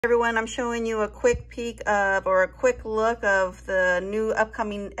Everyone, I'm showing you a quick peek of, or a quick look of the new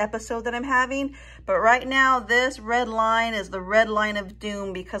upcoming episode that I'm having. But right now, this red line is the red line of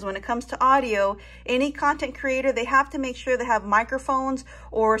doom, because when it comes to audio, any content creator, they have to make sure they have microphones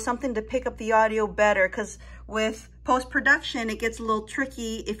or something to pick up the audio better, because with post-production, it gets a little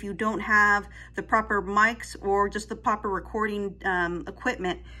tricky if you don't have the proper mics or just the proper recording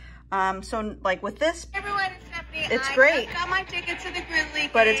equipment. So like with this, everyone, it's Stephanie. It's I great. Just got my ticket to the Grizzly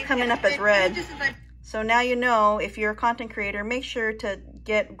but game, it's coming and up as red. like So now you know, if you're a content creator, make sure to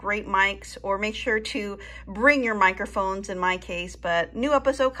get great mics, or make sure to bring your microphones in my case. But new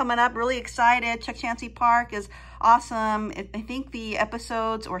episode coming up, really excited. Chuck Chansey Park is awesome. I think the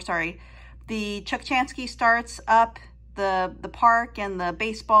episodes, or sorry, the Chuck Chansey starts up, the park and the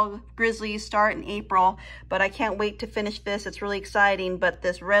baseball Grizzlies start in April, but I can't wait to finish this. It's really exciting, but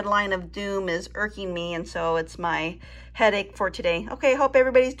this red line of doom is irking me, and so it's my headache for today. Okay, hope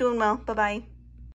everybody's doing well. Bye-bye.